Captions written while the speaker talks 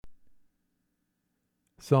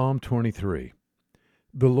Psalm 23.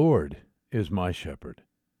 The Lord is my shepherd.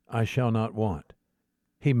 I shall not want.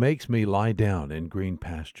 He makes me lie down in green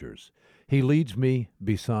pastures. He leads me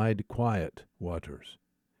beside quiet waters.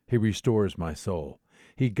 He restores my soul.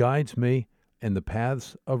 He guides me in the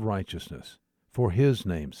paths of righteousness for his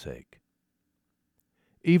name's sake.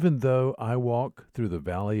 Even though I walk through the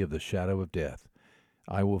valley of the shadow of death,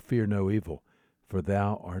 I will fear no evil, for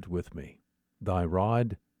thou art with me. Thy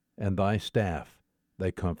rod and thy staff,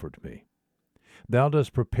 they comfort me. Thou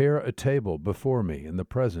dost prepare a table before me in the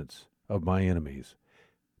presence of my enemies.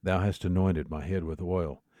 Thou hast anointed my head with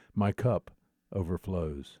oil. My cup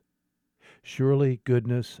overflows. Surely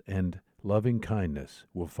goodness and loving kindness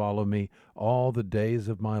will follow me all the days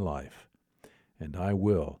of my life, and I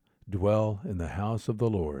will dwell in the house of the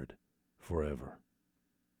Lord forever.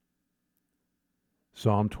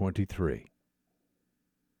 Psalm 23.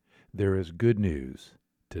 There is good news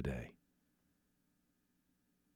today.